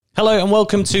Hello and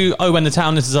welcome to Oh When the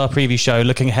Town. This is our preview show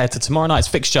looking ahead to tomorrow night's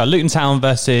fixture, Luton Town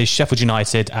versus Sheffield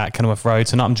United at Kenilworth Road.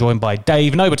 Tonight I'm joined by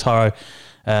Dave Nobataro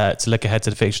to look ahead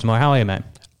to the fixture tomorrow. How are you, mate?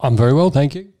 I'm very well,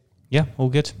 thank you. Yeah, all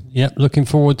good? Yeah, looking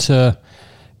forward to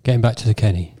getting back to the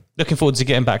Kenny. Looking forward to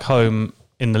getting back home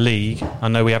in the league. I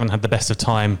know we haven't had the best of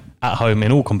time at home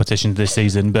in all competitions this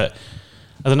season, but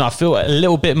I don't know, I feel a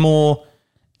little bit more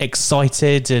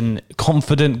excited and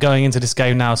confident going into this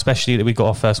game now, especially that we got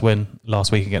our first win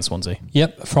last week against Swansea.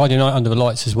 Yep, Friday night under the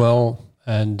lights as well.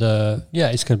 And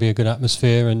it's going to be a good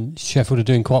atmosphere. And Sheffield are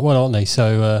doing quite well, aren't they?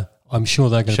 So I'm sure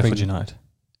they're going to bring... Sheffield United.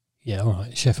 Yeah, all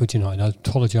right, Sheffield United. I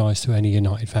apologise to any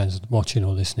United fans watching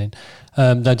or listening.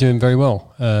 They're doing very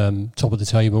well. Top of the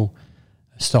table.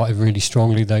 Started really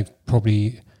strongly. They've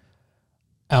probably,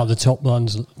 out of the top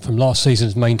ones from last season,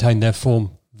 has maintained their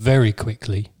form very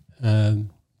quickly.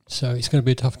 So it's going to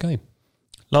be a tough game.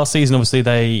 Last season, obviously,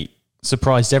 they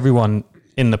surprised everyone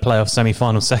in the playoff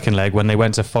semi-final second leg when they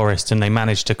went to Forest and they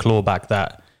managed to claw back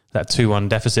that 2-1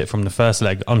 deficit from the first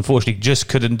leg. Unfortunately, just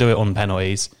couldn't do it on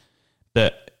penalties.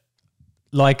 But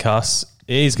like us,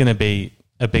 it is going to be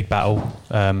a big battle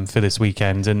for this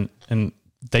weekend. And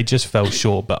they just fell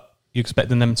short. But you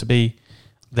expecting them to be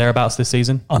thereabouts this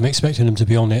season? I'm expecting them to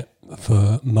be on it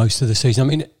for most of the season. I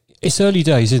mean, it's early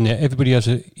days, isn't it? Everybody has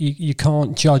you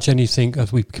can't judge anything,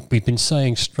 as we've been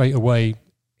saying straight away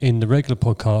in the regular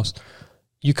podcast.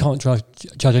 You can't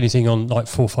judge anything on like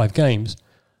 4 or 5 games.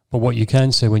 But what you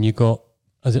can say when they got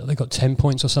 10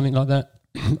 points or something like that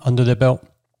under their belt,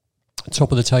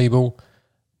 top of the table,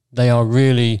 they are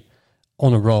really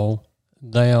on a roll.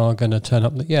 They are going to turn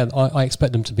up. Yeah, I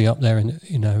expect them to be up there in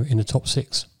the top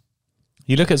 6.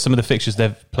 You look at some of the fixtures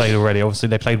they've played already. Obviously,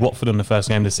 they played Watford on the first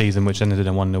game of the season, which ended in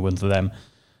a 1-0 win for them.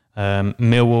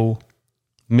 Millwall,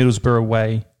 Middlesbrough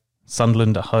away,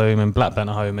 Sunderland at home, and Blackburn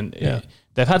at home. And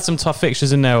they've had some tough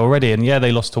fixtures in there already. And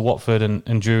they lost to Watford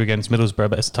and drew against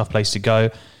Middlesbrough, but it's a tough place to go.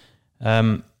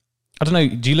 I don't know.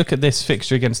 Do you look at this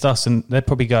fixture against us, and they're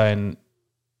probably going,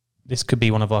 this could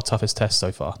be one of our toughest tests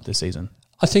so far this season?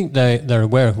 I think they're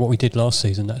aware of what we did last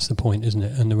season. That's the point, isn't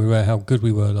it? And they're aware how good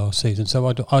we were last season.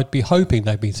 So I'd be hoping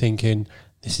they'd be thinking,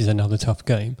 this is another tough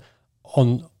game.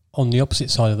 On the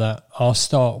opposite side of that, our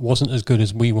start wasn't as good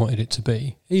as we wanted it to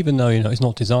be, even though it's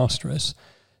not disastrous.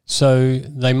 So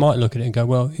they might look at it and go,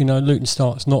 well, Luton's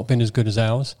start's not been as good as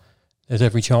ours. There's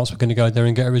every chance we're going to go there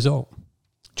and get a result.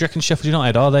 Do you reckon Sheffield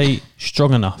United, are they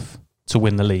strong enough to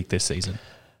win the league this season?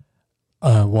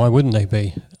 Why wouldn't they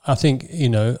be? I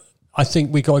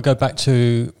think we got to go back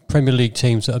to Premier League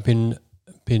teams that have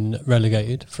been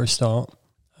relegated for a start.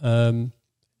 Can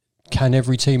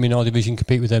every team in our division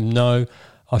compete with them? No.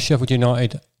 Are Sheffield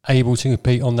United able to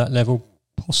compete on that level?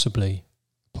 Possibly.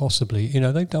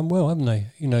 They've done well, haven't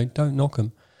they? Don't knock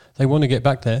them. They want to get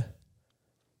back there.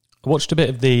 I watched a bit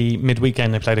of the midweek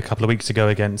game they played a couple of weeks ago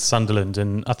against Sunderland,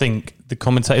 and I think the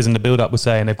commentators in the build-up were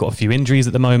saying they've got a few injuries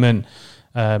at the moment,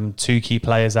 2 key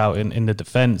players out in the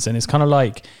defence, and it's kind of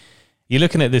like, you're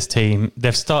looking at this team,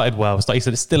 they've started well. Like you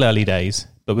said, it's still early days,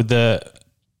 but with the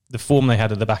form they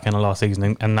had at the back end of last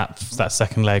season and that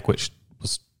second leg, which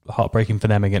was heartbreaking for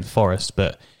them against Forest.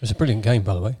 But it was a brilliant game,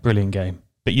 by the way. Brilliant game.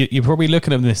 But you're probably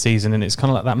looking at them this season and it's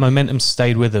kind of like that momentum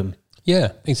stayed with them.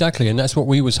 Yeah, exactly. And that's what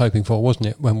we was hoping for, wasn't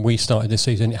it, when we started this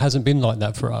season? It hasn't been like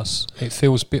that for us. It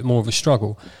feels a bit more of a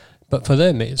struggle. But for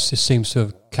them, it just seems to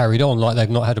have carried on like they've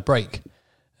not had a break.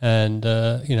 And,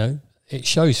 it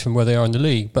shows from where they are in the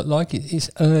league, but it's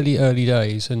early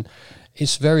days, and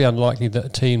it's very unlikely that a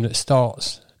team that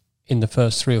starts in the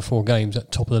first 3 or 4 games at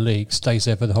top of the league stays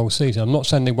there for the whole season. I'm not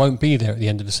saying they won't be there at the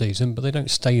end of the season, but they don't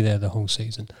stay there the whole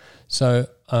season. So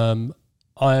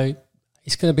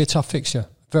it's going to be a tough fixture,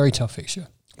 very tough fixture.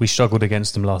 We struggled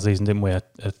against them last season, didn't we? A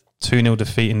 2-0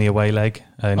 defeat in the away leg,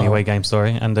 and a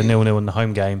 0-0 in the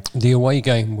home game. The away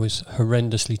game was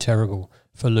horrendously terrible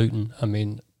for Luton. I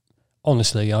mean,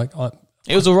 honestly,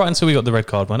 it was all right until we got the red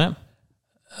card, wasn't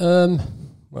it?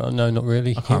 Well, no, not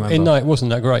really. I can't remember. No, it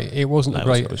wasn't that great. It wasn't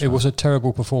great. It was a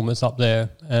terrible performance up there,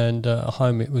 and at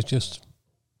home it was just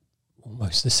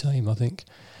almost the same, I think.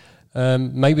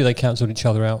 Maybe they cancelled each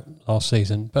other out last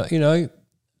season, but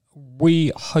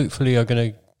we hopefully are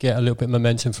going to get a little bit of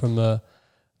momentum from the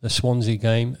Swansea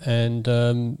game, and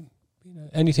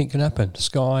anything can happen.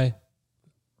 Sky,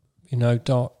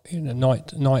 dark,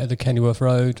 night at the Kenilworth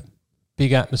Road,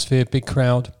 big atmosphere, big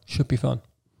crowd, should be fun.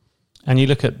 And you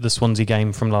look at the Swansea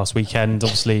game from last weekend,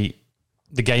 obviously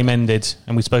the game ended,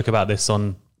 and we spoke about this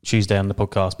on Tuesday on the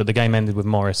podcast, but the game ended with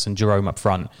Morris and Jerome up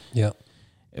front. Yeah.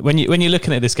 When you're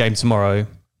looking at this game tomorrow,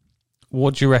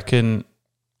 what do you reckon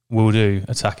we'll do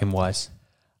attacking wise?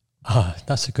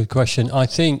 That's a good question. I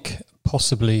think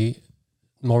possibly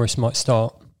Morris might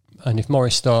start. And if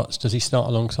Morris starts, does he start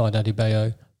alongside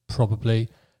Adebayo? Probably.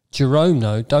 Jerome,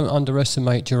 though, don't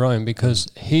underestimate Jerome,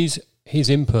 because his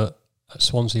input at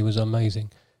Swansea was amazing,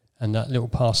 and that little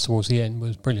pass towards the end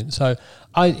was brilliant. So,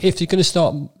 if you're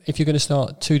going to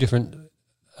start two different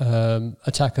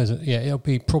attackers, it'll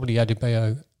be probably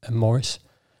Adebayo and Morris.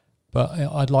 But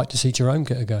I'd like to see Jerome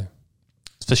get a go.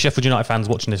 For Sheffield United fans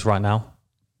watching this right now,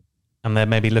 and they're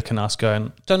maybe looking at us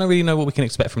going, don't really know what we can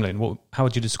expect from Luton. How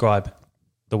would you describe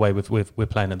the way we're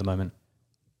playing at the moment?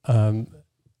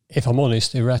 If I'm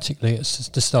honest, erratically, it's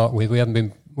to start with. We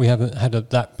haven't had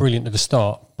that brilliant of a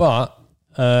start, but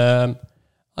I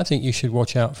think you should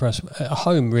watch out for us at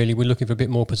home. Really, we're looking for a bit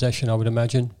more possession, I would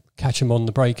imagine. Catch them on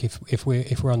the break if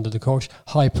we're under the cosh.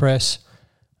 High press,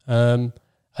 and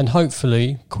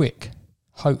hopefully quick.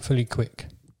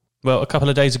 Well, a couple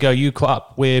of days ago, you caught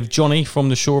up with Johnny from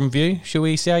the Shoreham View. Shall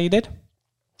we see how you did?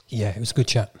 Yeah, it was a good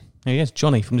chat. Yes,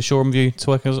 Johnny from the Shoreham View,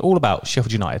 talking us all about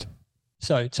Sheffield United.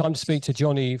 So, time to speak to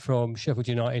Johnny from Sheffield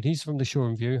United. He's from the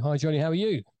Shoreham View. Hi, Johnny. How are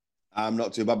you? I'm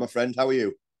not too bad, my friend. How are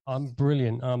you? I'm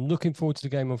brilliant. I'm looking forward to the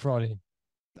game on Friday.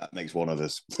 That makes one of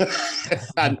us.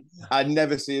 And I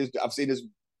never see us. I've seen us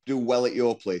do well at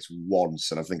your place once,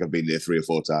 and I think I've been there 3 or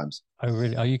 4 times. Oh,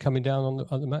 really? Are you coming down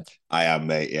on the match? I am,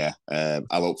 mate. Yeah.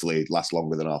 I'll hopefully last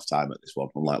longer than half time at this one,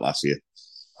 unlike last year.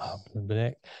 Oh,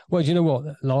 well, do you know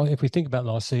what? If we think about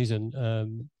last season,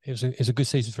 it was a good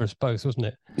season for us both, wasn't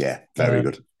it? Yeah, very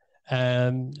good.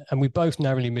 And we both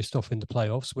narrowly missed off in the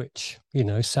playoffs, which,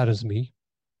 saddens me.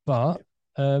 But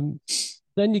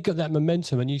then you got that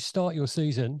momentum and you start your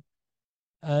season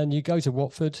and you go to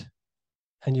Watford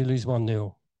and you lose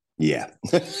 1-0. Yeah.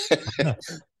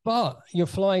 But you're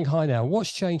flying high now.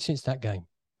 What's changed since that game?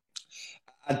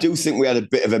 I do think we had a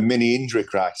bit of a mini injury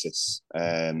crisis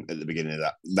at the beginning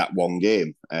of that one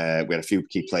game. We had a few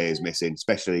key players missing,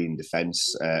 especially in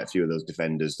defence. A few of those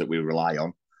defenders that we rely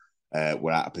on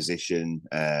were out of position.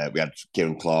 We had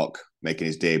Kieran Clark making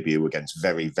his debut against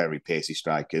very, very pacey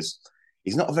strikers.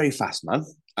 He's not a very fast man,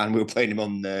 and we were playing him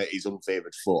on his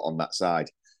unfavoured foot on that side.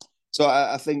 So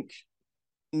I think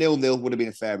 0-0 would have been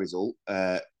a fair result.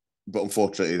 But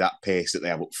unfortunately, that pace that they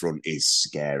have up front is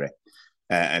scary.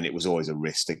 And it was always a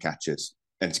risk to catch us.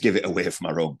 And to give it away from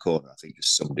our own corner, I think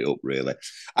just summed it up, really.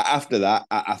 After that,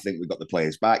 I think we got the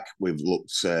players back. We've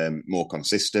looked more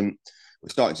consistent. We're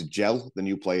starting to gel the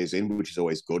new players in, which is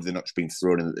always good. They're not just being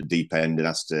thrown in at the deep end and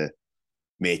has to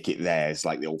make it theirs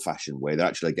like the old-fashioned way. They're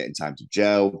actually getting time to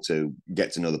gel, to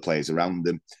get to know the players around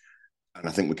them. And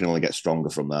I think we can only get stronger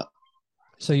from that.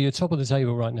 So you're top of the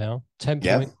table right now, 10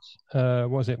 points. What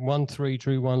was it? 1-3,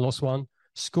 drew 1, lost 1,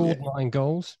 scored 9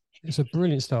 goals. It's a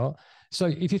brilliant start. So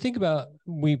if you think about,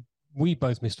 we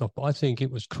both missed off, but I think it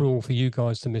was cruel for you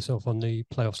guys to miss off on the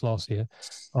playoffs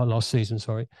last season.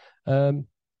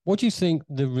 What do you think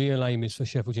the real aim is for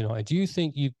Sheffield United? Do you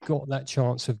think you've got that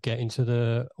chance of getting to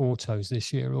the autos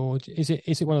this year, or is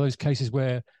it one of those cases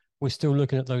where we're still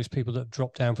looking at those people that have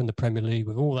dropped down from the Premier League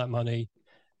with all that money,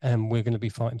 and we're going to be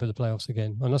fighting for the playoffs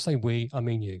again? When I say we, I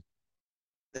mean you.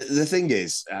 The thing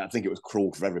is, I think it was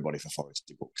cruel for everybody for Forest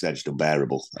to book because they're just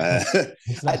unbearable.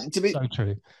 To be, so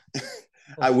true.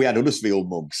 We had Huddersfield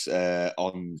mugs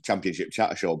on Championship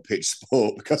Chatter Show on Pitch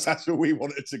Sport because that's where we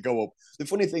wanted to go up. The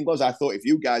funny thing was, I thought if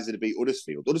you guys had beat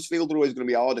Huddersfield were always going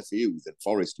to be harder for you than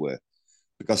Forest were,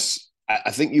 because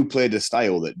I think you played a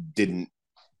style that didn't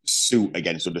suit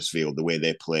against Huddersfield the way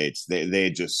they played. They're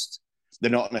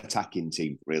not an attacking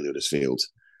team, really, Huddersfield.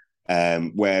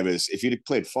 Whereas if you'd have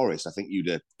played Forest, I think you'd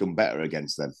have done better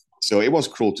against them. So it was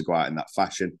cruel to go out in that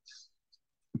fashion.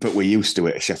 But we're used to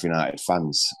it as Sheffield United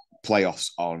fans.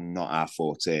 Playoffs are not our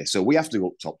forte. So we have to go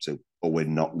up top 2 or we're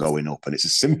not going up. And it's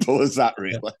as simple as that,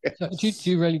 really. So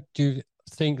do you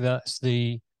think that's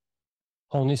the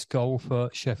honest goal for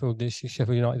Sheffield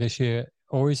United this year?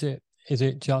 Or is it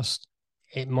just,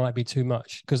 it might be too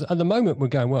much? Because at the moment we're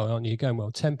going well, aren't you? You're going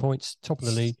well. 10 points, top of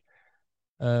the league.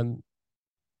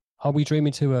 Are we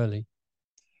dreaming too early?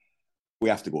 We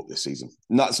have to go up this season.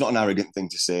 That's not an arrogant thing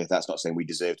to say. That's not saying we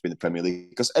deserve to be in the Premier League,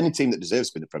 because any team that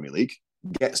deserves to be in the Premier League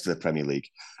gets to the Premier League.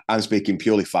 I'm speaking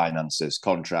purely finances,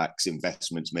 contracts,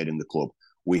 investments made in the club.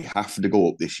 We have to go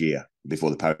up this year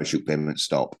before the parachute payments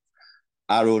stop.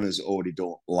 Our owners already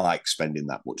don't like spending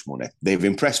that much money. They've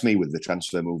impressed me with the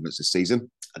transfer movements this season.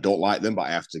 I don't like them, but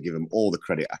I have to give them all the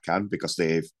credit I can because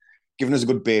they've given us a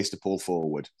good base to pull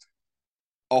forward.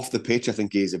 Off the pitch, I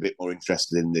think he's a bit more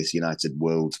interested in this United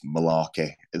world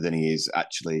malarkey than he is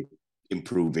actually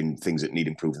improving things that need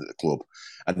improvement at the club.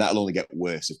 And that'll only get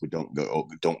worse if we don't go up.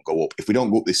 If we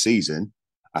don't go up this season,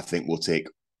 I think we'll take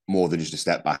more than just a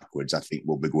step backwards. I think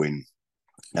we'll be going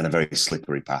and a very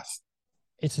slippery path.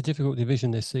 It's a difficult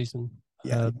division this season.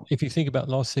 Yeah. If you think about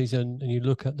last season and you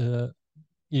looked at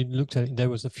it, there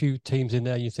was a few teams in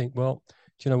there. You think, well,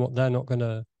 do you know what? They're not going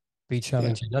to be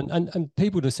challenging. Yeah. And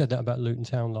people would have said that about Luton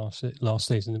Town last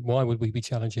season. Why would we be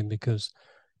challenging? Because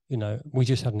we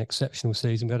just had an exceptional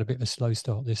season. We had a bit of a slow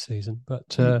start this season, but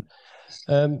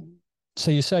so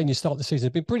you're saying you start the season,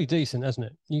 it's been pretty decent, hasn't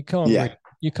it? You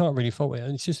can't really fault it.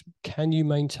 And it's just, can you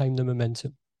maintain the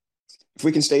momentum? If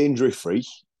we can stay injury free,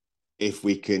 if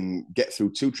we can get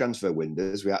through 2 transfer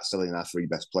windows without selling our 3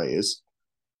 best players,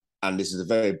 and this is a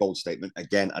very bold statement.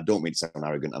 Again, I don't mean to sound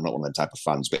arrogant. I'm not one of them type of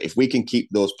fans, but if we can keep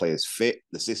those players fit,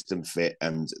 the system fit,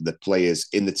 and the players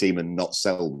in the team and not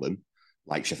sell them,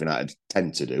 like Sheffield United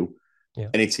tend to do,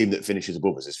 any team that finishes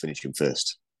above us is finishing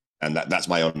first. And that's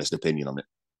my honest opinion on it.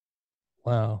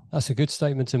 Wow, that's a good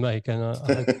statement to make, and I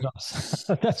hope it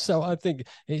does. So I think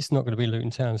it's not going to be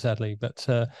Luton Town, sadly. But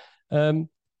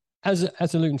as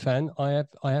a Luton fan, I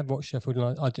have watched Sheffield,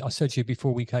 and I said to you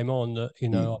before we came on that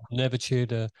I've never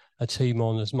cheered a team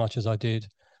on as much as I did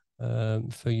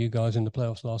for you guys in the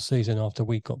playoffs last season after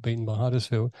we got beaten by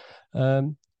Huddersfield.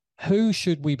 Who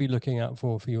should we be looking out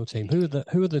for your team? Who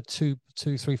are the two,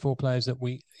 3, 4 players that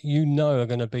are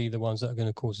going to be the ones that are going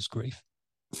to cause us grief?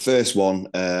 First one,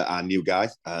 our new guy,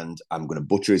 and I'm going to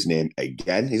butcher his name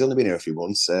again. He's only been here a few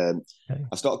months. Okay.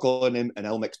 I started calling him an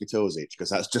Elmex Mitozic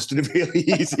because that's just a really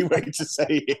easy way to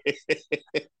say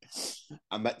it.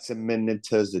 I'm at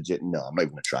Mitozic. No, I'm not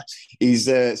even going to try. He's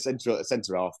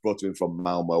centre half, brought him from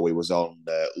Malmo. He was on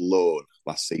loan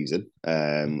last season.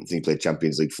 I think he played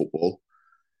Champions League football.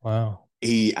 Wow.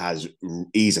 He's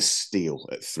a steal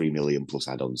at 3 million plus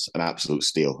add-ons, an absolute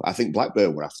steal. I think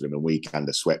Blackburn were after him and we kind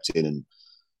of swept in and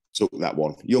took that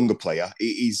one. Younger player.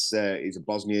 He's a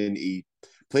Bosnian. He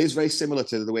plays very similar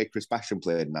to the way Chris Basham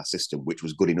played in that system, which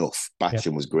was good enough.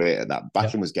 Basham was great at that.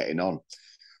 Basham was getting on.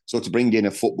 So to bring in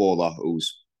a footballer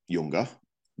who's younger,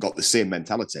 got the same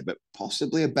mentality, but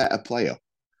possibly a better player,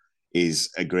 is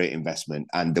a great investment.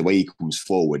 And the way he comes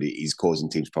forward, he's causing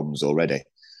teams problems already.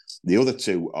 The other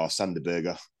 2 are Sander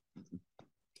Berger,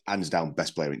 hands down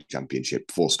best player in the Championship,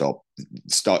 full stop.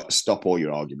 Stop all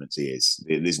your arguments. He is.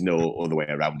 There's no other way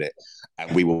around it.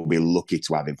 And we will be lucky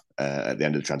to have him at the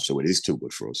end of the transfer window. He's too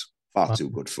good for us. Far too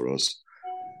good for us.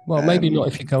 Well, maybe not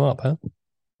if you come up, huh?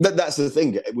 That's the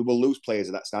thing. We will lose players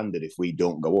of that standard if we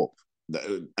don't go up.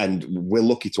 And we're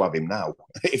lucky to have him now.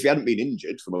 If he hadn't been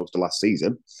injured for most of last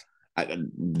season,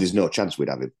 there's no chance we'd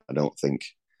have him, I don't think.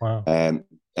 Wow.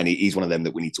 And he's one of them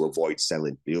that we need to avoid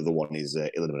selling. The other one is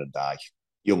Iliman Ndiaye,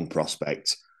 young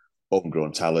prospect,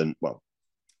 homegrown talent. Well,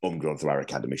 homegrown through our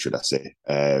academy, should I say.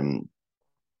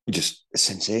 Just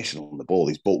sensational on the ball.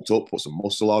 He's bulked up, put some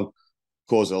muscle on,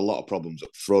 caused a lot of problems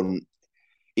up front.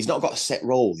 He's not got a set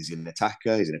role. He's an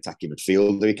attacker. He's an attacking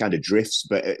midfielder. He kind of drifts,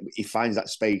 but he finds that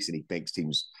space and he makes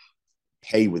teams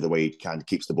pay with the way he kind of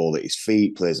keeps the ball at his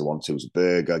feet, plays the 1-2 as a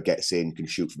burger, gets in, can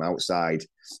shoot from outside,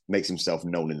 makes himself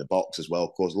known in the box as well,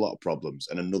 causes a lot of problems.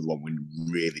 And another one we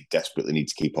really desperately need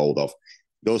to keep hold of.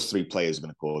 Those 3 players are going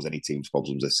to cause any team's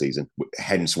problems this season.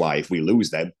 Hence why, if we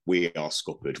lose them, we are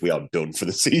scuppered. We are done for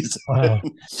the season. Wow.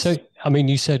 So, I mean,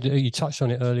 you said, you touched on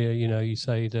it earlier, you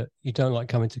say that you don't like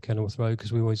coming to Kenilworth Road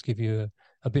because we always give you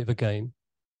a bit of a game.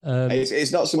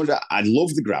 It's not so much that I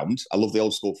love the ground. I love the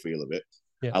old school feel of it.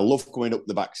 Yeah. I love coming up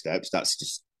the back steps. That's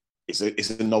just, it's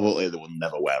a novelty that will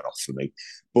never wear off for me.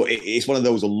 But it's one of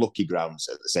those unlucky grounds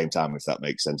at the same time, if that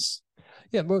makes sense.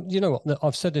 Yeah, well, you know what?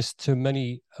 I've said this to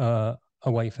many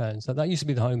away fans that used to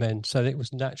be the home end, so it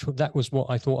was natural. That was what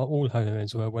I thought all home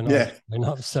ends were when I was growing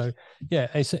up. So yeah,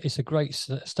 it's a great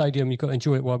stadium. You've got to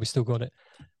enjoy it while we still got it.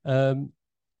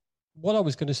 What I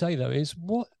was going to say though is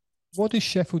what is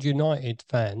Sheffield United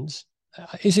fans?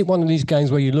 Is it one of these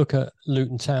games where you look at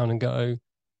Luton Town and go,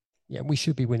 yeah, we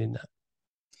should be winning that?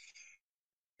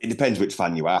 It depends which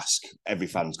fan you ask. Every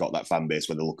fan's got that fan base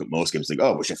where they look at most games and think,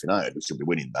 oh, well, Sheffield United, we should be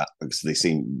winning that. Because there's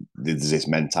this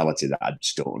mentality that I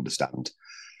just don't understand.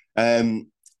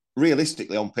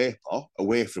 Realistically, on paper,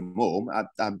 away from home,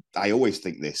 I always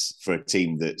think this for a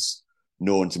team that's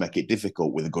known to make it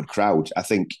difficult with a good crowd. I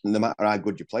think no matter how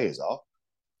good your players are,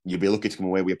 you'll be lucky to come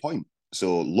away with a point.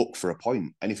 So look for a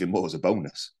point. Anything more is a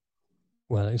bonus.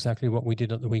 Well, exactly what we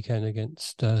did at the weekend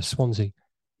against Swansea.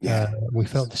 Yeah, we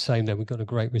felt the same there. We got a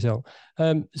great result.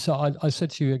 So I said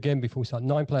to you again before we started,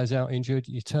 9 players out injured.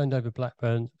 You turned over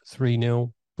Blackburn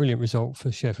 3-0. Brilliant result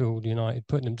for Sheffield United,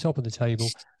 putting them top of the table.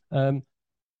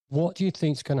 What do you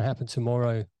think is going to happen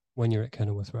tomorrow when you're at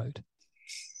Kenilworth Road?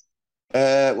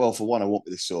 Well, for one, I won't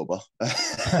be this sober.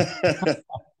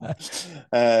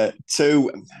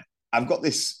 2, I've got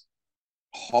this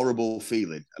horrible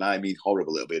feeling, and I mean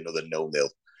horrible, it'll be another 0-0.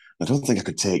 I don't think I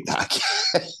could take that.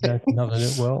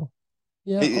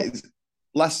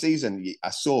 Last season, I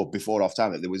saw before half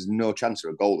time that there was no chance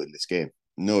of a goal in this game.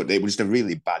 No, it was just a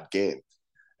really bad game.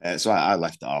 So I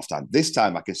left at half time. This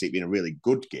time, I can see it being a really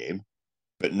good game,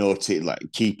 but no like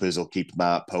keepers will keep them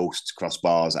out, posts,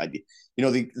 crossbars.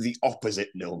 The opposite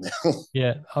 0-0.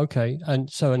 Yeah, okay. And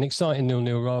so an exciting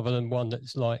 0-0 rather than one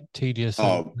that's like tedious.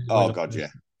 Oh God, yeah.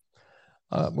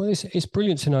 Well, it's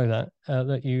brilliant to know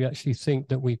that you actually think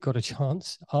that we've got a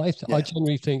chance. I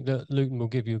generally think that Luton will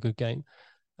give you a good game.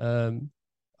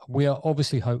 We are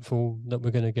obviously hopeful that we're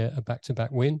going to get a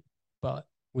back-to-back win, but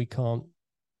we can't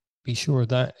be sure of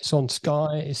that. It's on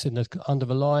Sky. It's under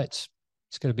the lights.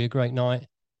 It's going to be a great night.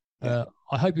 Yeah.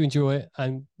 I hope you enjoy it,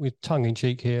 and with tongue in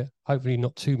cheek here, hopefully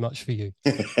not too much for you.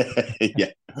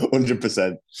 Yeah,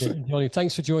 100%. Yeah, Johnny,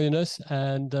 thanks for joining us,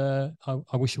 and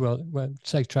I wish you well.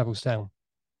 Safe travels down.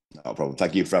 No problem.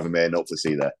 Thank you for having me, and hopefully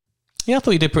see you there. Yeah, I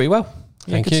thought you did pretty well.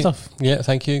 Yeah, thank good you. Stuff. Yeah,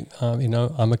 thank you.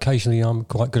 I'm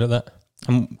quite good at that.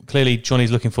 And clearly,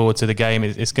 Johnny's looking forward to the game.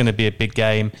 It's going to be a big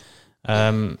game.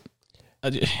 I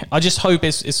just hope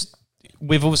it's.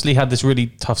 We've obviously had this really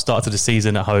tough start to the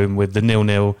season at home with the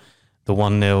 0-0, the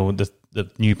 1-0,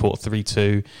 the Newport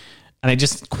 3-2, and it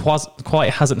just quite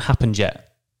hasn't happened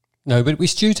yet. No, but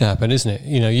it's due to happen, isn't it?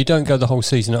 You don't go the whole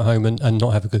season at home and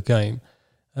not have a good game.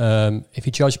 If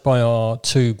you judge by our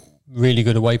two really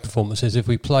good away performances, if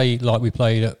we play like we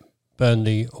played at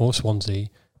Burnley or Swansea,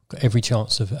 got every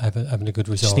chance of having a good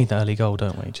result. Just need that early goal,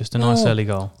 don't we? Just a nice early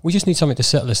goal. We just need something to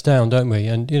settle us down, don't we?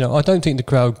 And, I don't think the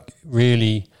crowd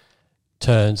really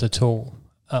turns at all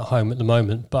at home at the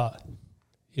moment, but,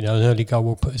 an early goal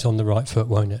will put us on the right foot,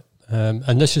 won't it?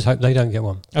 And let's just hope they don't get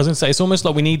one. I was going to say, it's almost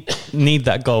like we need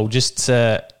that goal just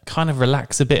to kind of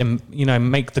relax a bit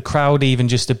and, make the crowd even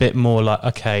just a bit more like,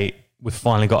 okay, we've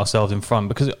finally got ourselves in front,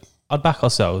 because I'd back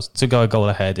ourselves to go a goal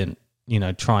ahead and,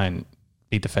 try and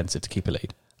be defensive to keep a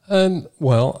lead.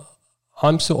 Well,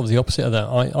 I'm sort of the opposite of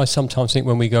that. I sometimes think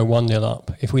when we go 1-0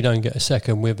 up, if we don't get a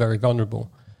second, we're very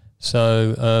vulnerable.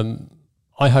 So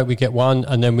I hope we get one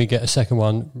and then we get a second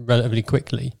one relatively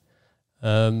quickly.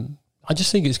 I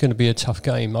just think it's going to be a tough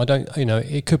game.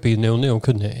 It could be 0-0,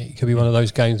 couldn't it? It could be one of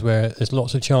those games where there's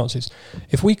lots of chances.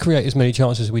 If we create as many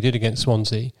chances as we did against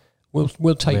Swansea,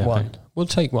 we'll take one. We'll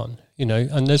take one,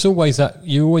 and there's always that,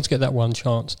 you always get that one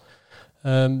chance.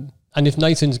 And if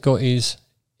Nathan's got his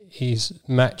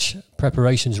match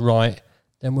preparations right,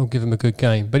 then we'll give him a good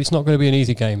game. But it's not going to be an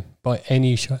easy game by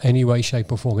any way,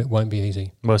 shape or form. It won't be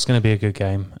easy. Well, it's going to be a good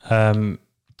game.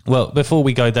 Well, before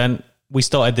we go then, we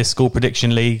started this school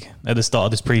prediction league at the start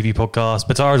of this preview podcast.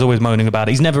 Patara's always moaning about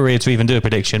it. He's never here to even do a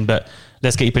prediction, but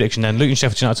let's get your prediction then. Luton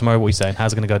Sheffield United tomorrow, what are you saying?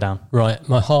 How's it going to go down? Right.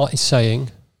 My heart is saying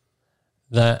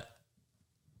that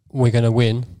we're going to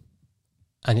win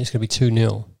and it's going to be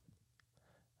 2-0.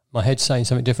 My head's saying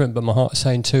something different, but my heart's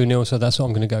saying 2-0, so that's what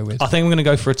I'm going to go with. I think we're going to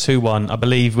go for a 2-1. I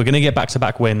believe we're going to get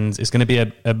back-to-back wins. It's going to be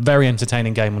a very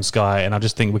entertaining game on Sky, and I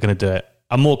just think we're going to do it.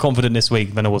 I'm more confident this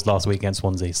week than I was last week against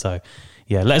Swansea. So,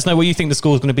 yeah, let us know what you think the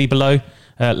score is going to be below.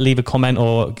 Leave a comment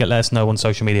or let us know on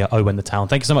social media, Owen the Town.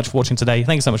 Thank you so much for watching today.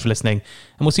 Thank you so much for listening,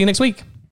 and we'll see you next week.